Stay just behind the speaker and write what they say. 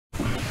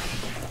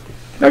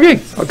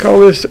Okay, I'll call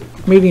this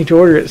meeting to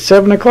order at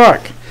 7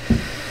 o'clock.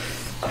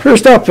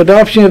 First up,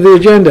 adoption of the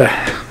agenda.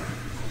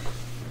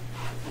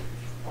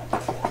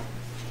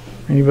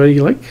 Anybody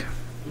like?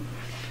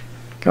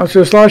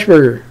 Councillor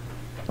Schlossberger,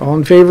 all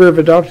in favor of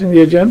adopting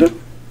the agenda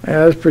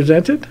as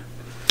presented?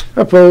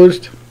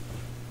 Opposed?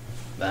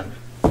 None.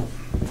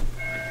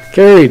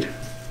 Carried.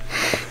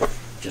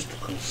 Just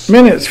a little.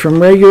 Minutes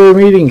from regular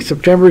meeting,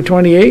 September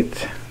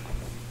 28th.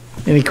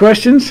 Any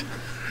questions?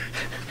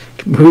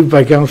 Moved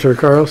by Councillor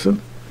Carlson.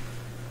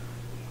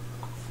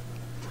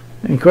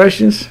 Any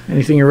questions?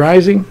 Anything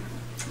arising?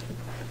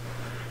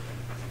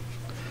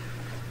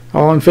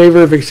 All in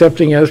favor of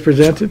accepting as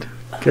presented?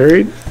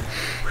 Carried.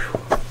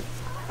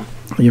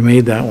 You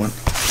made that one.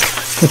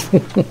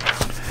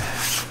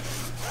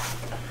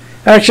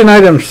 Action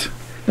items.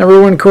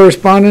 Number 1,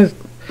 correspondence.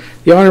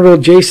 The Honorable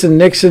Jason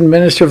Nixon,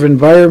 Minister of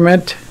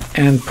Environment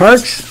and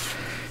Parks.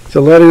 It's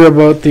a letter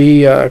about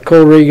the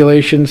coal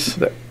regulations,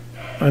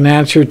 an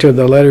answer to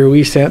the letter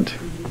we sent.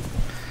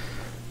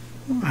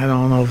 I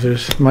don't know if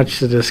there's much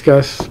to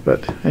discuss,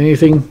 but any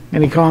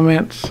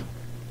comments?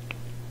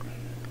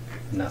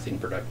 Nothing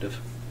productive.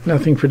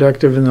 Nothing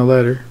productive in the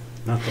letter.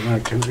 Nothing I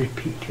can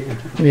repeat here.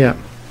 Yeah.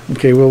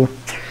 Okay, we'll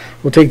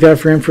take that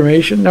for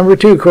information. Number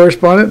 2,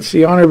 correspondence.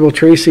 The Honorable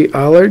Tracy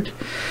Allard,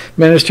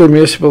 Minister of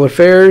Municipal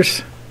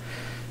Affairs,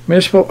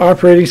 Municipal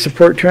Operating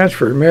Support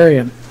Transfer.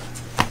 Marion.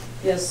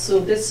 Yes, so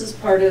this is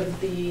part of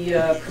the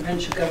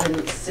Provincial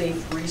Government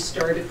Safe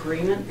Restart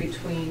Agreement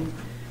between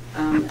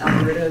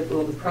Alberta,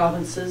 well, the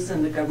provinces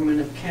and the Government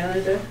of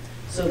Canada.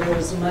 So there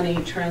was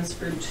money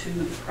transferred to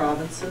the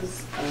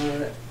provinces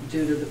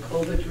due to the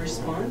COVID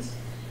response,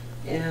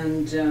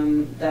 and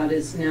that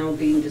is now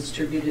being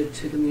distributed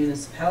to the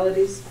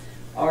municipalities.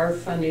 Our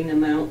funding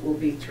amount will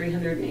be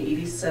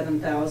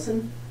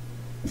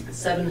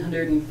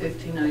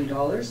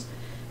 $387,759,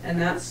 and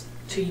that's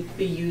to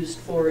be used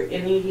for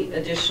any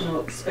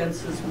additional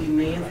expenses we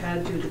may have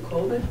had due to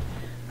COVID,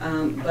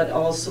 but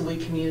also we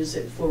can use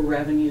it for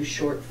revenue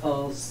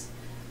shortfalls,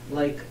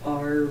 like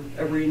our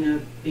arena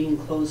being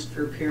closed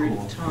for a period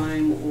of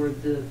time or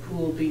the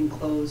pool being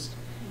closed,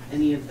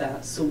 any of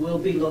that. So we'll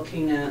be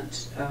looking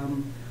at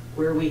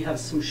where we have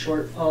some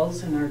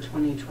shortfalls in our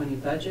 2020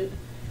 budget,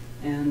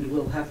 and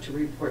we'll have to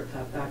report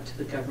that back to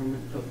the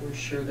government, but we're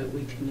sure that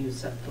we can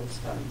use up those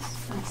funds.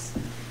 Thanks.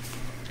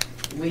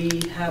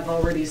 We have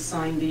already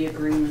signed the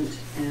agreement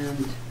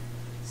and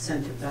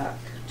sent it back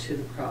to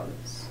the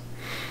province.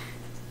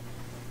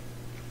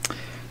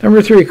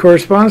 Number 3,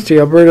 correspondence to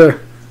Alberta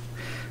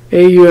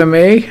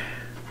AUMA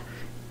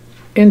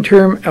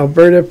Interim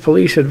Alberta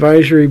Police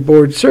Advisory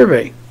Board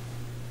Survey.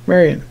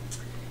 Marion.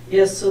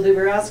 Yes, so they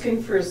were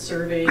asking for a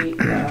survey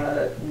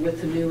with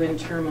the new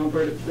interim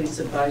Alberta Police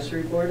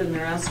Advisory Board, and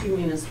they're asking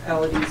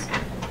municipalities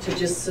to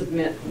just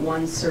submit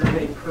one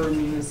survey per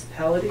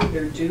municipality.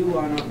 They're due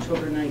on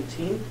October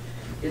 19th.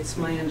 It's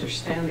my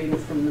understanding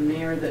from the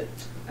mayor that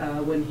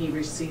when he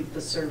received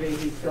the survey,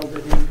 he filled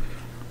it in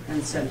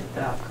and sent it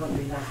back on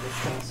behalf of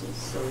council.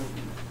 So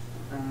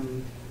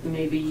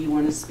maybe you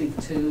want to speak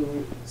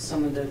to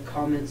some of the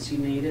comments you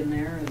made in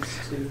there as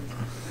to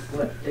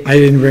what they... I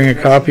didn't bring a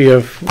copy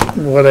of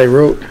what I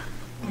wrote,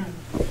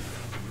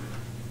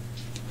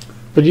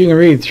 but you can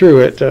read through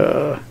it.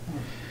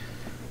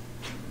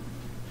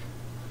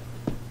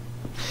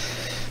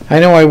 I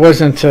know I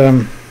wasn't,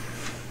 I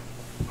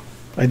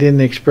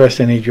didn't express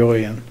any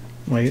joy in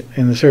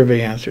the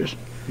survey answers.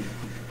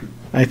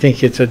 I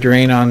think it's a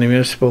drain on the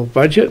municipal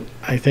budget.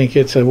 I think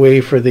it's a way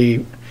for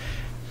the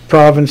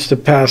province to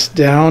pass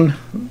down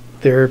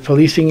their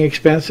policing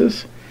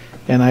expenses,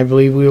 and I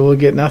believe we will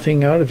get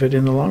nothing out of it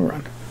in the long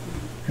run.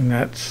 And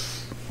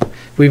that's,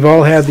 we've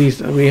all had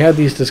we had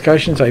these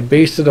discussions. I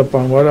based it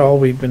upon what all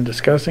we've been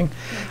discussing.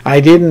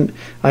 I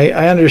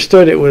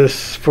understood it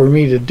was for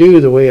me to do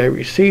the way I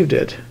received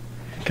it,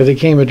 because it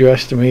came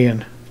addressed to me,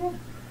 and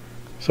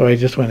so I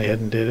just went ahead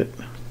and did it.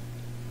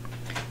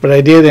 But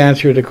I did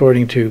answer it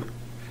according to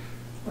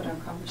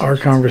our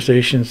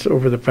conversations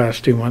over the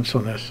past 2 months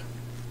on this.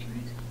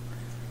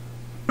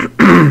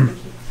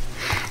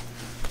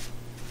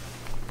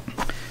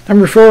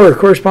 Number 4,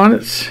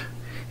 correspondence.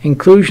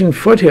 Inclusion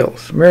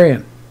Foothills.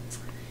 Marion.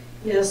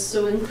 Yes,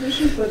 so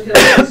Inclusion Foothills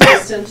has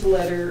just sent a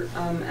letter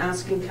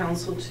asking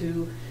council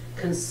to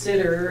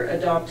consider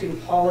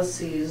adopting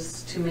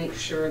policies to make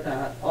sure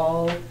that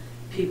all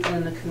people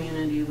in the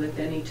community with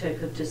any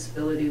type of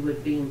disability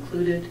would be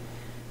included,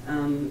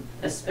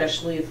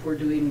 especially if we're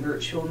doing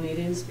virtual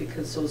meetings,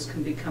 because those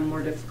can become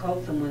more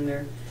difficult than when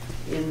they're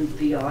in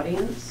the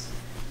audience.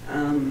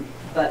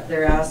 But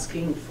they're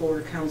asking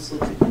for council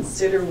to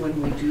consider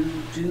when we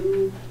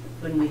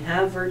when we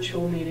have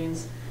virtual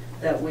meetings,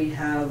 that we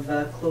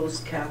have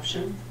closed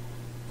caption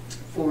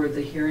for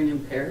the hearing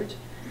impaired.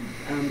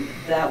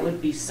 That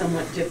would be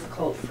somewhat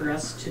difficult for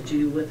us to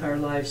do with our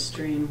live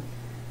stream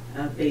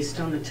based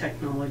on the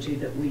technology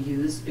that we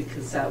use,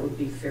 because that would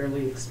be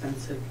fairly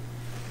expensive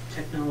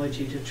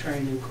technology to try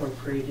and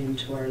incorporate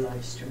into our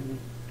live streaming.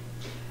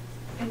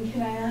 And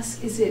can I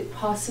ask, is it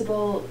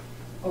possible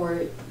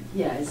or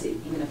Yeah, is it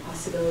even a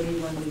possibility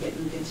when we get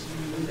moved into the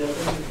new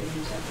building with the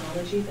new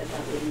technology that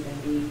that would even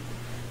be,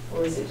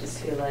 or does it just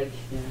feel like,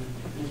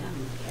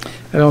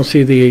 I don't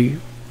see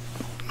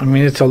I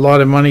mean, it's a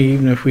lot of money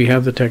even if we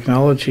have the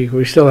technology.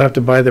 We still have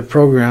to buy the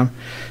program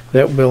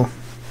that will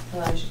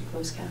allows you to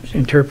close caption?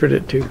 interpret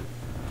it to.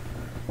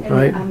 And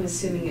right. I'm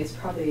assuming it's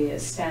probably a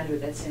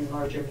standard that's in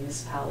larger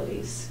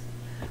municipalities.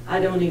 I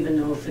don't even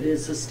know if it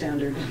is a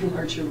standard in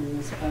larger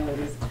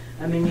municipalities.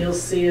 I mean, you'll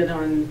see it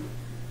on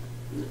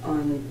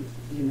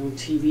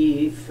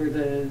TV for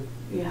the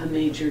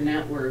major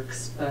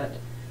networks, but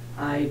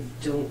I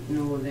don't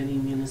know of any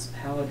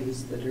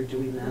municipalities that are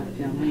doing that.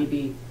 Now,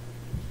 maybe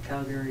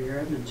Calgary or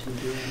Edmonton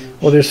do.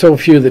 Well, there's so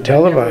few that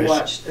I've never televise.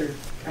 watched their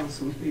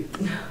council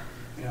meetings.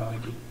 Yeah,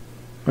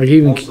 Like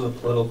even most of the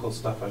political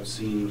stuff I've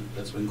seen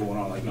that's been going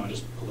on, like not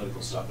just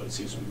political stuff, but it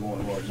seems to be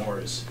going more and more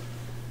is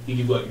you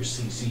do got your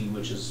CC,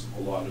 which is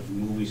a lot of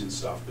movies and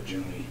stuff, but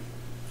generally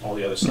all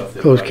the other stuff.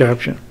 closed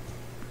caption.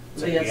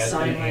 It's They like have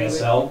sign an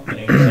language. an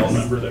ASL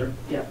member there.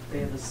 Yeah, they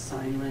have a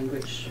sign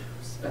language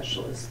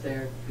specialist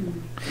there.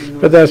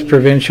 But that's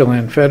provincial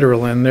and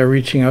federal, and they're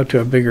reaching out to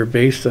a bigger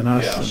base than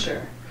us. Yeah. And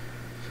Sure.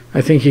 I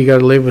think you got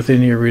to live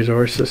within your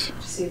resources.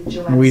 See if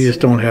Joanne's We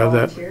just gonna don't have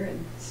that. volunteer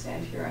and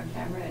stand here on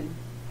camera and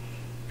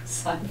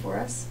sign for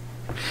us.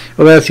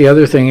 Well, that's the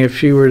other thing. If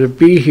she were to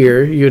be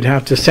here, you'd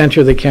have to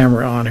center the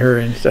camera on her,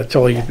 and that's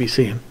all you'd be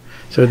seeing.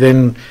 So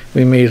then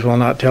we may as well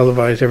not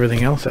televise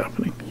everything else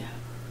happening.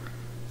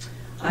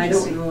 I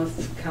don't know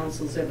if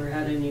council's ever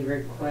had any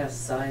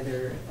requests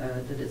either,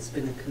 that it's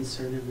been a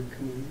concern in the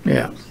community.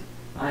 Yeah.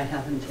 I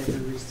haven't ever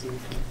received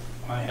it.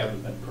 I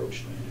haven't been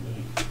approached by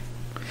anybody.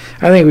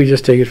 I think we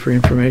just take it for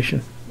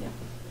information. Yeah.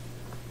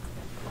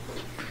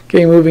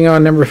 Okay, moving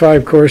on, number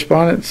 5,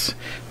 correspondence.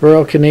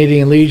 Royal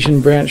Canadian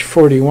Legion Branch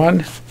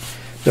 41.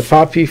 The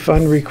Poppy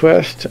Fund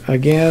request,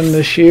 again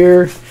this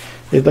year.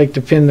 They'd like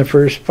to pin the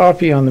first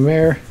poppy on the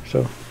mayor,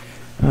 so,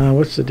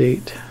 what's the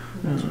date?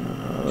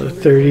 The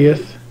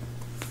 30th.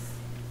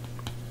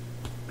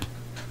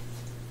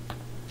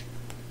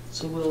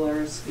 So will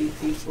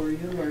RSVP for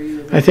you, or are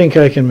you? I think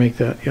I can make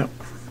that, yep.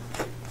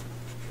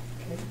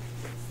 Okay.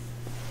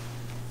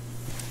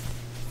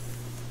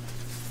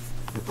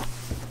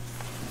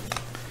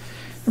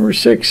 Number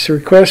 6,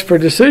 request for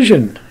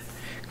decision.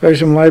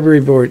 Claresholm Library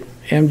Board,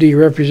 MD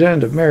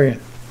Representative, Marion.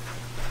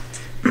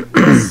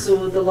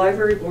 So the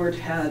library board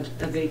had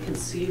a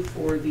vacancy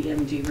for the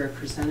MD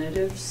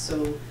representative,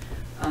 so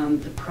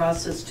the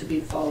process to be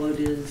followed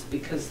is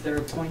because they're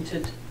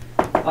appointed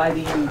by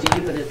the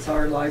MD, but it's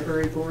our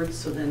library board,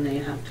 so then they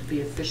have to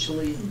be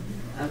officially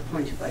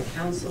appointed by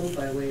council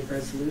by way of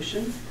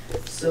resolution.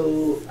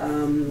 So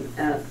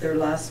at their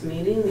last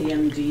meeting, the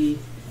MD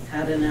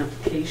had an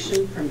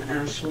application from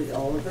Ashley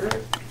Oliver,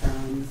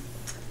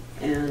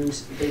 and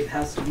they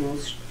passed a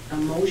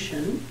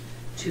motion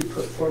to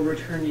put forward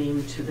her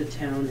name to the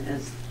town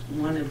as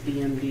one of the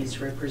MD's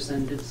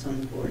representatives on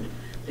the board.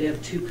 They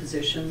have 2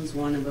 positions.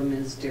 One of them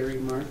is Derry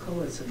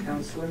Markle as a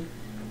councillor,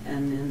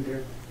 and then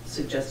they're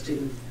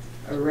suggesting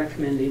or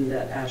recommending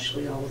that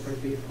Ashley Oliver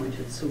be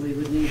appointed. So we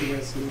would need a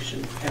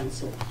resolution of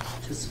council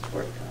to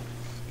support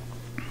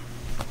that.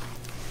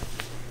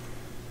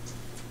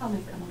 I'll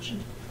make that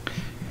motion.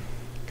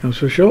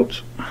 Councillor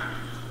Schultz.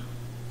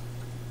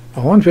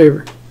 All in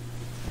favor?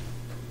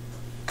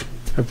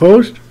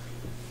 Opposed?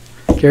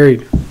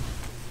 Carried.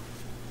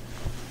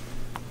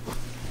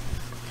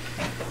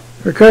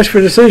 Request for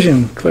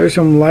decision,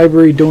 Claresholm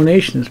Library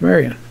donations,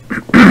 Marion.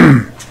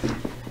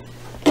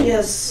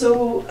 Yes,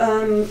 so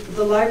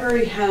the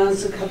library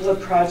has a couple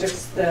of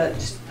projects that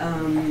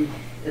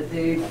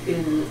they've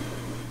been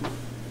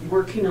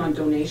working on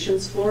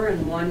donations for,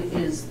 and one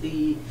is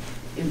the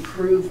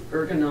Improve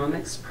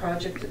Ergonomics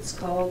project, it's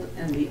called,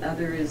 and the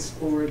other is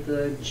for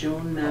the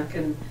Joan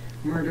Mackin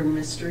Murder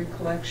Mystery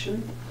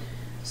Collection.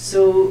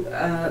 So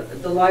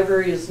the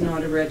library is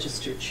not a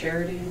registered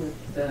charity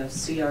with the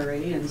CRA,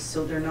 and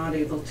so they're not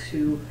able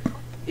to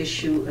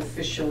issue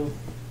official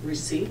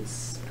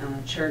receipts,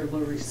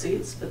 charitable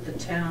receipts, but the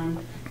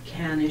town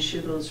can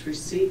issue those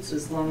receipts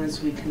as long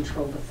as we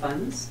control the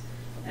funds,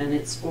 and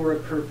it's for a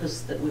purpose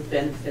that would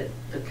benefit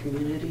the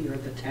community or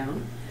the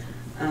town.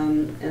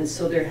 And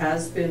so there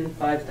has been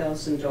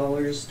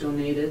 $5,000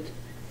 donated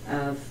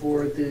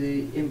for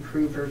the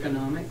Improve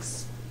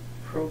Ergonomics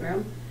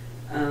program.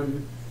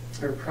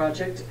 Or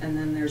project, and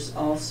then there's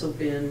also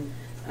been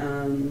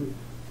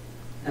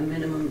a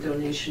minimum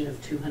donation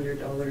of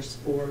 $200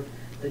 for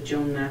the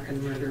Joan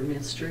Mackin Murder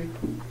Mystery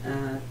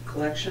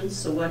collection.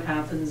 So what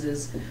happens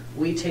is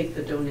we take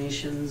the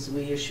donations,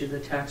 we issue the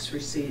tax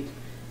receipt,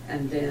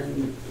 and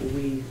then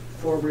we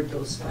forward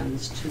those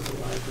funds to the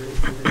library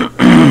for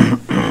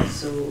their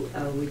So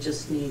we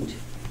just need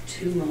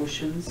 2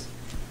 motions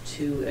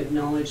to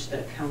acknowledge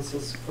that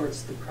council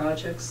supports the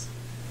projects,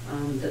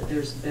 that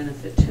there's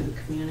benefit to the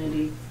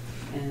community,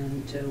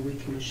 and we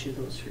can issue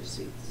those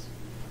receipts.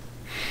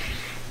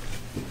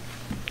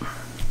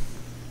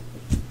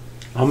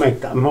 I'll make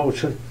that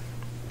motion.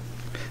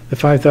 The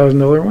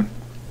 $5,000 one?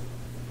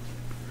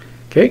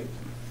 Okay,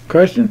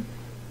 question?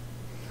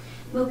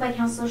 Moved by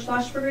Councillor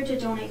Schlossberger to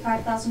donate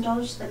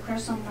 $5,000 to the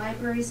Claresholm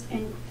Libraries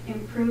and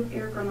Improve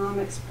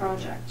Ergonomics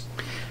Project.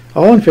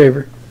 All in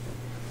favor?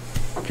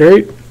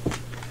 Carried.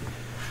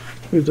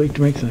 Who'd like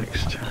to make the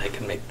next? I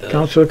can make the.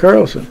 Councillor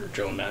Carlson. For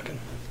Joe Mackin.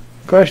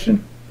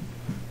 Question?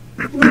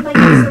 Moved by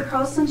Councillor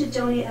Carlson to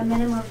donate a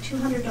minimum of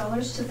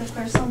 $200 to the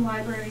Claresholm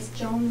Library's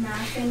Joan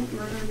Maffin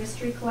Murder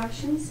Mystery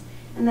Collections,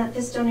 and that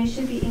this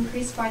donation be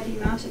increased by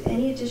the amount of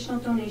any additional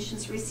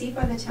donations received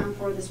by the town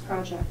for this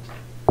project.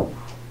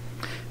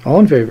 All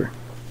in favor?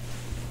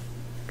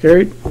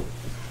 Carried.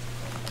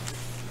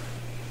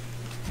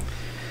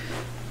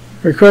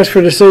 Request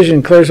for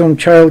decision, Claresholm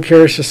Child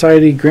Care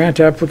Society grant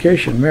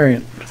application.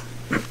 Marion.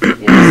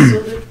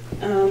 Yeah,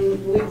 so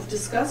we've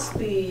discussed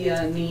the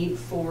need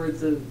for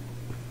the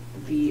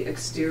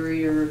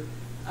exterior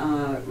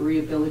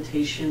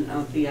rehabilitation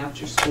of the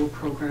after-school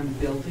program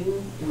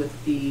building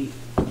with the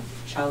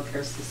Child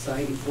Care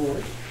Society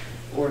board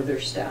or their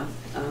staff.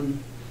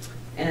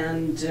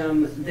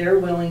 They're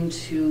willing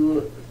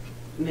to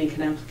make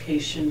an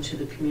application to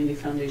the Community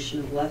Foundation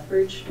of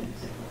Lethbridge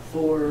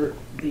for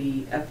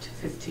the up to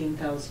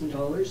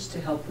 $15,000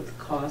 to help with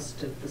the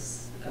cost of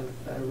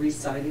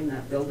re-siding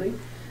that building.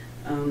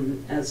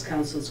 As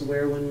council's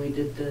aware, when we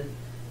did the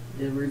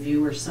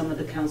review, or some of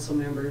the council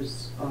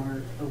members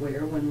are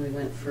aware, when we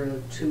went for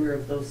a tour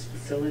of those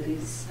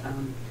facilities,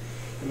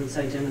 it was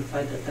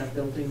identified that that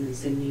building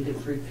is in need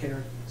of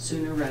repair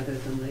sooner rather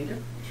than later.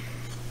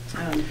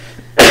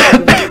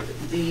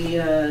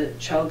 The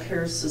Child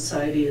Care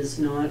Society is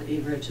not a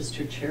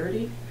registered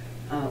charity,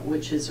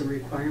 which is a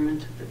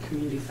requirement of the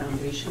Community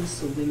Foundation,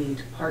 so we need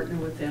to partner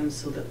with them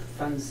so that the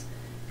funds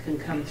can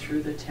come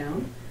through the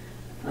town.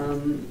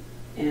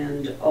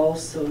 And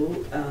also,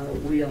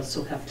 we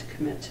also have to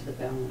commit to the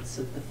balance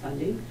of the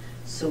funding.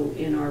 So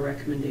in our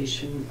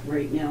recommendation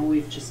right now,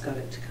 we've just got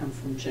it to come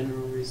from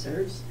general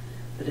reserves,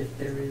 but if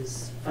there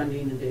is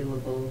funding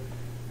available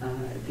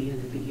at the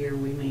end of the year,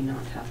 we may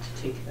not have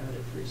to take it out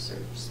of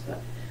reserves.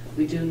 But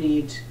we do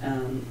need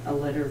a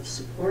letter of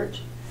support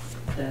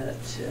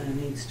that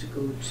needs to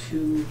go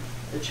to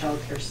the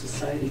Child Care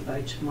Society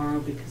by tomorrow,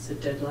 because the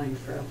deadline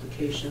for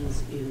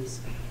applications is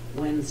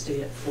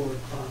Wednesday at 4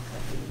 o'clock, I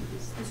believe.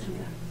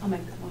 I'll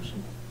make that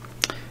motion.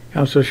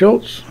 Councillor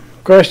Schultz.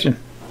 Question?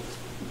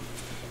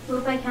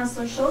 Moved by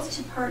Councillor Schultz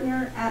to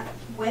partner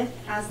with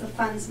as the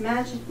fund's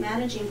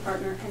managing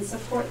partner and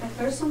support the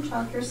Claresholm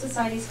Child Care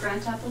Society's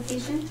grant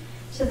application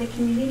to the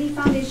Community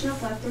Foundation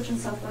of Lethbridge in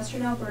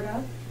southwestern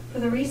Alberta for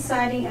the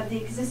re-siding of the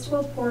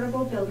existing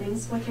portable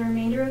buildings, with the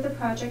remainder of the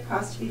project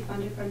cost to be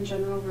funded from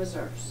general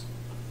reserves.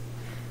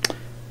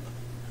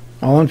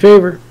 All in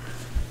favor?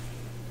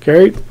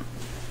 Carried.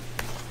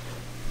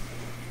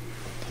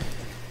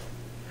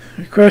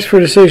 Request for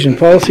decision,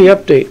 policy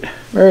update.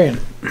 Marion.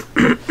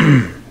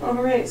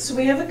 All right, so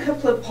we have a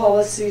couple of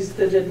policies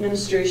that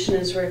administration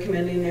is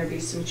recommending there be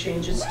some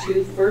changes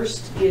to.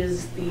 First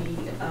is the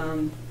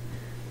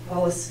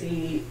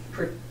policy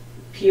PROT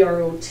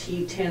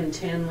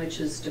 1010, which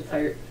is to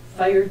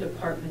fire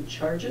department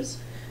charges.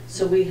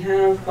 So we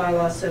have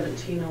bylaw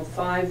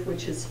 1705,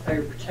 which is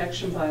fire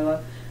protection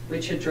bylaw,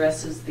 which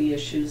addresses the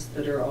issues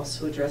that are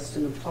also addressed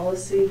in the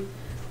policy.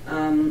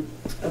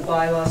 A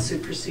bylaw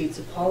supersedes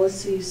a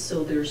policy,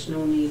 so there's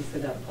no need for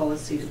that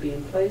policy to be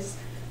in place.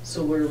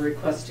 So we're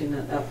requesting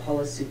that that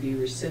policy be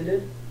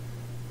rescinded.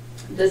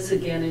 This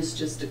again is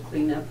just a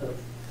cleanup of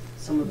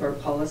some of our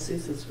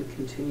policies as we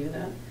continue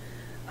that.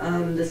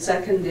 The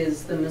second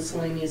is the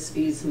miscellaneous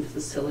fees and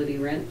facility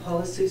rent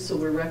policy. So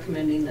we're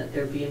recommending that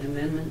there be an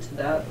amendment to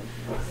that.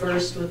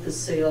 First, with the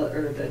sale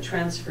or the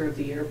transfer of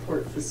the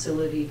airport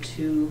facility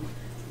to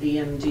the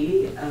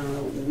MD,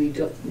 we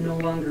no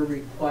longer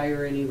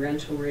require any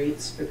rental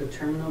rates for the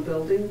terminal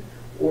building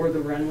or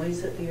the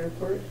runways at the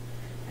airport.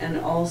 And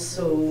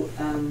also,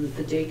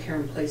 the daycare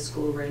and play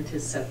school rent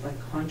is set by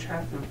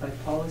contract, not by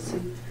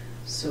policy.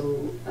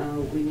 So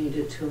we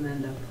needed to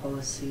amend our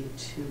policy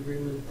to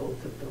remove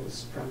both of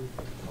those from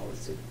the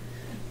policy.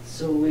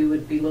 So we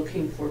would be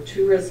looking for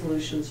 2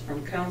 resolutions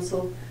from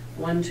council,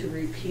 one to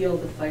repeal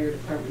the fire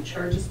department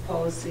charges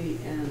policy,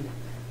 and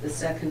the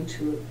second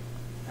to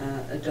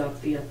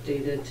adopt the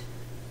updated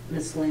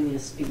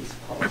miscellaneous fees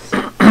policy.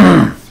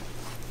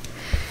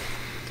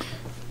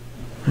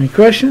 Any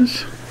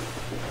questions?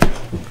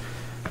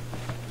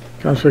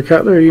 Councillor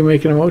Cutler, are you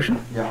making a motion?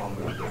 Yeah, I'm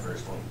going to the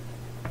first one.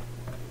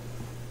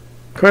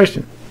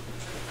 Question?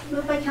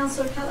 Moved by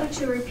Councillor Cutler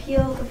to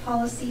repeal the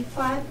policy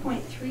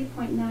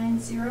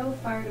 5.3.90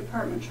 fire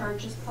department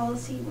charges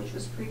policy, which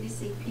was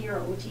previously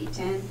PROT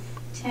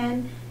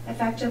 1010,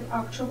 effective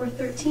October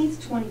 13th,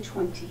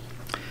 2020.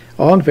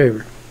 All in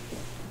favor?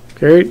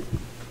 Carried.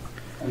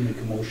 I'll make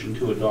a motion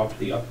to adopt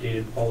the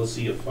updated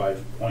policy of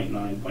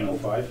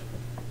 5.9.05.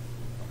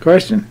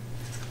 Question?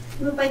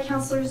 Moved by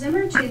Councillor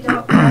Zimmer to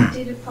adopt the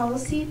updated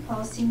policy,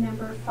 policy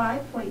number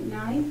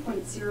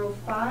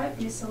 5.9.05,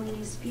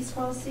 miscellaneous fees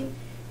policy,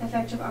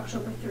 effective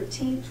October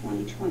 13th,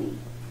 2020.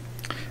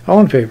 All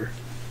in favor?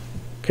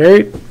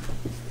 Carried.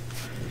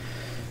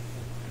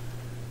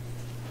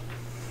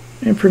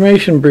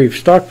 Information brief,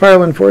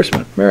 stockpile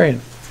enforcement.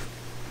 Marion?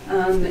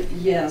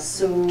 Yes,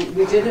 so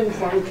we did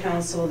inform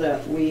council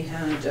that we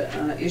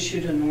had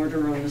issued an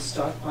order on the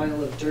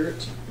stockpile of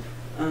dirt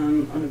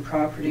on a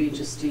property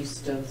just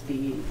east of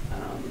the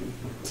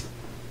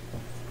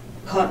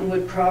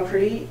Cottonwood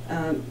property.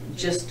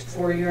 Just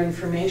for your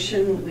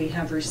information, we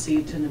have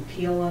received an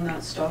appeal on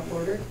that stop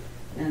order,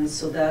 and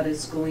so that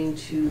is going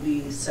to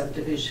the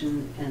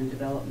Subdivision and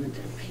Development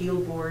Appeal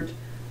Board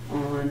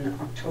on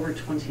October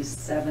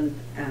 27th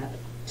at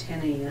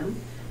 10 a.m.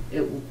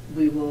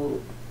 We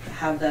will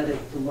have that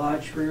at the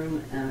lodge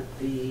room at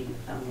the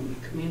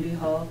community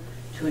hall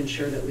to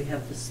ensure that we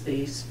have the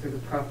space for the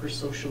proper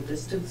social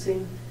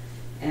distancing.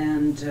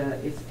 And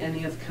if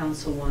any of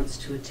council wants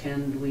to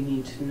attend, we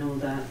need to know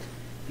that,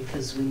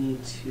 because we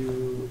need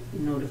to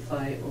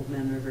notify Old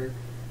Man River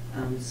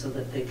so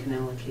that they can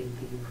allocate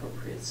the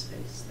appropriate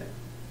space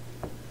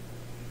there.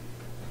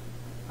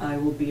 I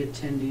will be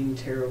attending,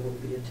 Tara will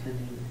be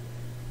attending.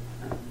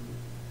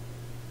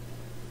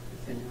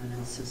 If anyone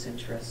else is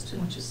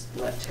interested, just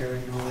let Tara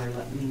know or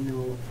let me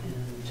know, and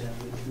we can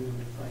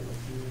notify you.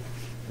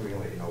 We can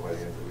let you know by the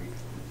end of the week.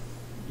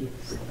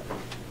 Yes.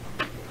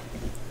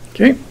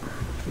 Okay.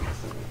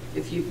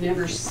 If you've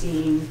never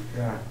seen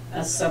Yeah.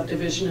 a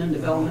subdivision and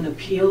development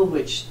appeal,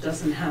 which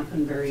doesn't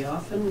happen very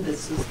often,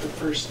 this is the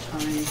first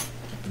time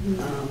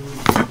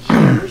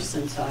here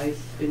since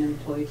I've been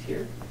employed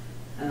here.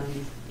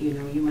 You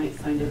know, you might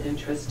find it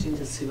interesting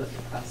to see what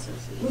the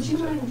process is. Would you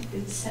mind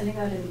sending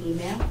out an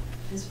email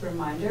as a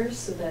reminder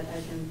so that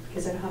I can,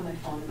 because I don't have my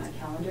phone in my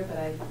calendar, but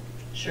I've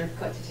Sure.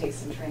 got to take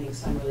some training,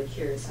 so I'm really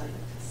curious. I'd like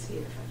to see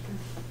it if I can.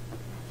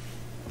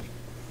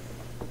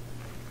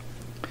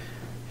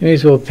 You may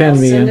as well pen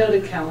I'll me send in. out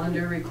a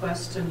calendar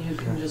request and you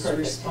can just Perfect.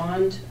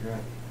 respond, Yeah.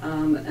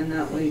 and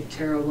that way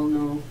Tara will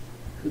know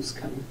who's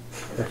coming.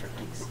 Perfect.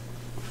 Thanks.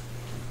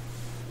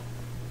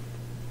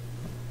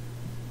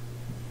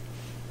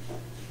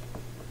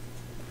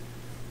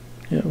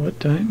 Yeah, what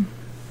time?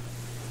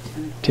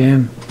 10 o'clock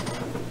 10.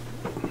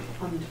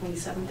 On the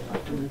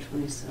 27th. on the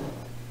 27th.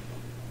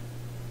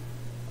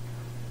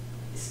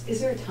 Is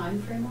there a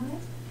time frame on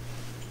it?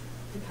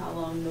 Like how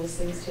long those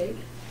things take?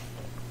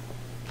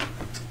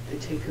 They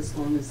take as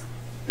long as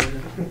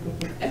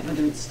the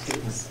evidence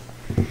takes.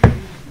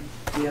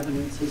 The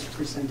evidence is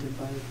presented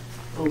by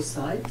both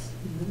sides,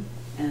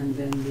 and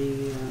then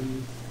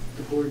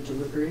the board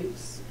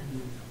deliberates,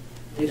 and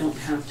they don't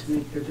have to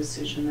make their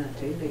decision that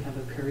day. They have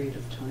a period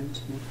of time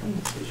to make their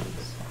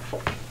decisions.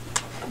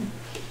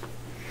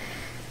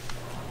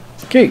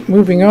 Okay,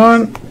 moving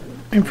on.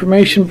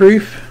 Information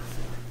brief.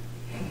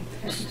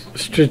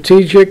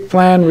 Strategic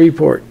plan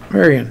report.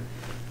 Marion?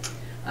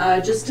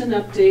 Just an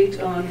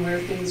update on where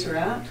things are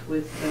at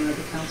with the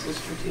council's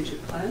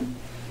strategic plan.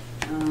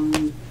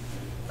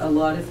 A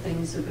lot of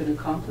things have been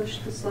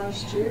accomplished this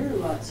last year,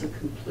 lots of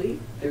complete.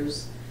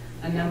 There's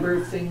a number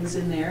of things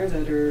in there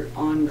that are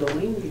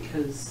ongoing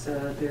because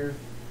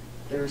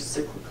they're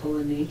cyclical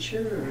in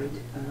nature,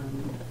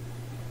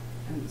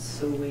 and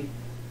so we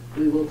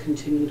will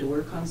continue to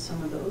work on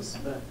some of those,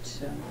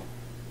 but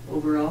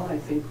overall I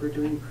think we're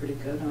doing pretty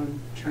good on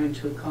trying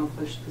to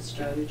accomplish the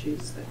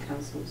strategies that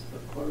council has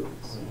put forward.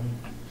 So.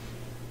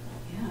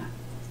 Yeah,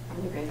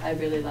 really great. I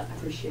really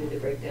appreciated the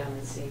breakdown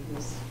and seeing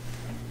who's.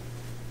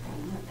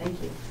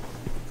 Thank you.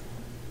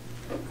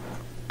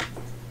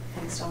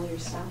 Thanks to all your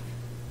staff.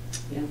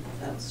 Yeah,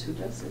 that's who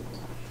does it.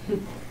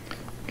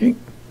 Okay.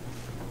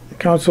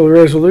 Council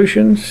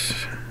resolutions.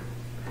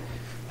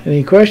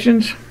 Any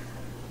questions?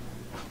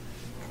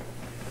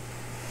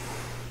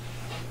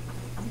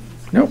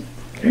 Nope.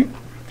 Okay.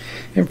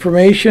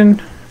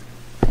 Information.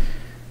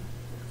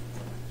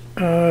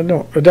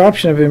 No,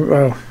 adoption of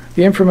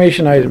the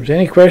information items.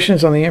 Any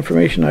questions on the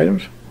information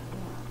items?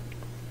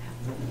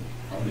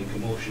 I'll make a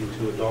motion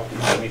to adopt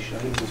information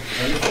items as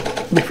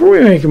presented. Before we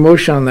make a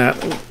motion on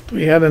that,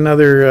 we had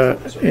another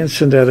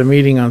incident at a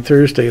meeting on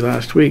Thursday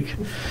last week,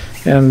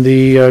 and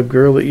the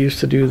girl that used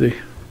to do the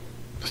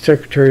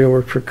secretarial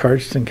work for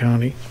Cardston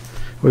County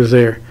was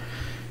there,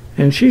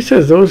 and she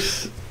says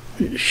those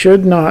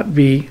should not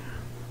be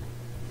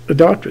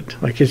adopted.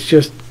 Like, it's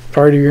just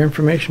part of your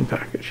information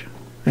package,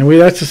 and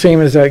that's the same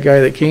as that guy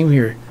that came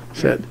here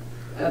said.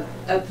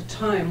 At the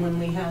time when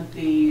we had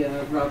the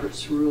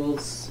Robert's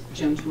Rules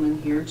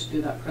gentleman here to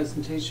do that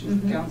presentation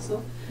for Mhm.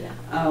 council,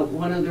 Yeah.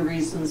 one of the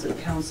reasons that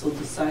council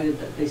decided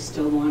that they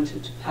still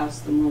wanted to pass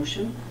the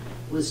motion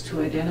was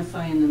to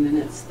identify in the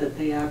minutes that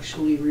they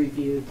actually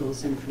reviewed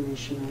those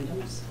information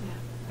items.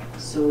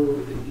 So,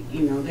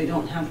 you know, they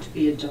don't have to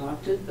be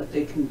adopted, but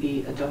they can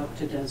be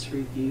adopted as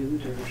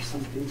reviewed or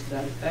something to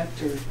that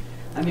effect, or,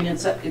 I mean,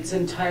 it's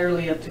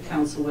entirely up to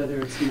council whether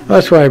it's not.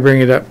 That's why I bring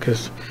it up,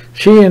 because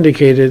she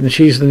indicated, and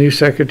she's the new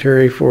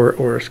secretary for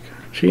Orsk,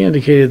 she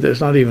indicated that it's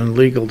not even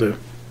legal to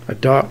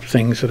adopt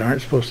things that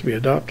aren't supposed to be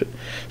adopted.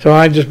 So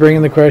I'm just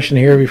bringing the question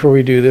here before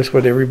we do this,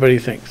 what everybody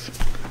thinks.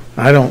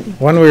 I don't,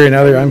 one way or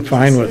another, I'm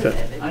fine with it.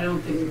 I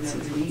don't think it's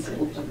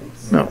illegal, but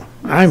it's. No,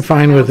 I'm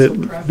fine with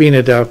it being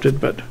adopted,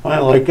 but, I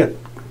like it.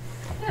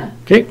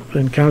 okay,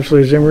 then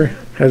Councillor Zimmer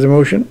has a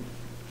motion.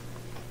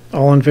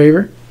 All in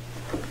favor?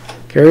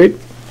 Carried.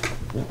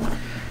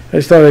 I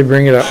just thought I'd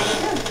bring it up.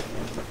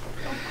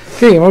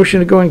 Okay, motion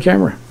to go in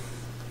camera.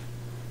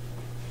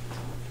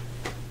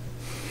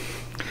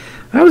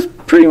 That was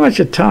pretty much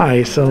a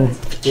tie, so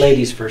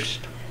Ladies first.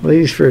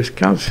 ladies first.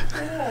 Councilor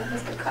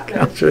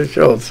Cutler.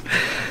 Schultz.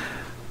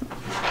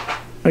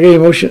 Okay,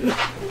 motion,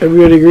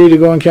 everybody agree to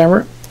go on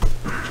camera?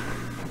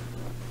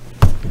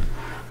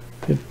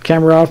 Get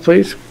camera off,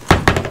 please.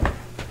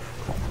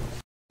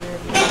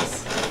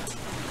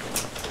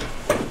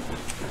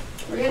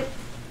 We're good.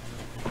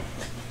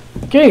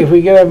 Okay, if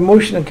we could have a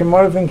motion to come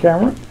out of in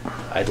camera.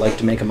 I'd like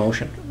to make a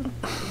motion.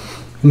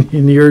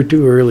 You're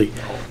too early.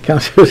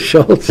 Councilor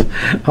Schultz,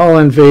 all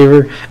in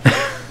favor?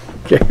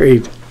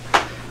 Carried.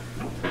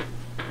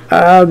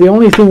 The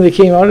only thing that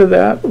came out of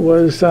that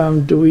was,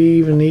 do we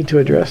even need to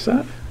address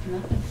that?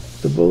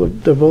 The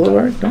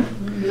boulevard? No?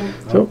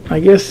 So I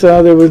guess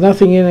there was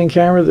nothing in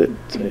camera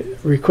that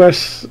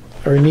requests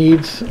or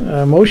needs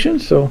motion,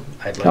 so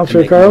I'd like to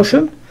Councilor make a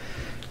motion.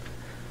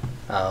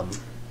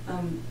 Carlson,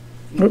 Um,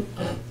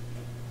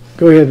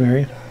 go ahead,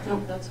 Marion.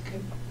 No, that's okay.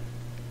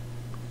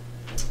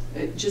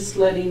 Just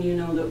letting you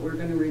know that we're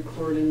gonna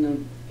record in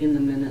the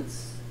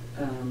minutes,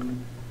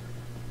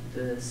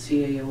 the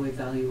CAO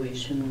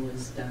evaluation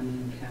was done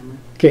in camera.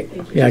 Okay,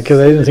 Thank you. yeah, because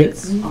I didn't think,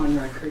 It's on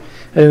record.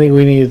 I didn't think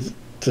we needed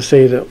to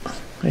say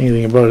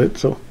anything about it,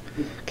 so.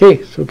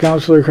 Okay, so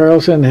Councilor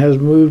Carlson has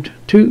moved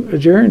to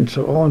adjourn,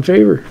 so all in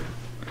favor?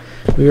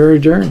 We are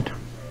adjourned.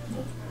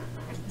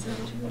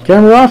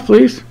 Camera off,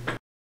 please.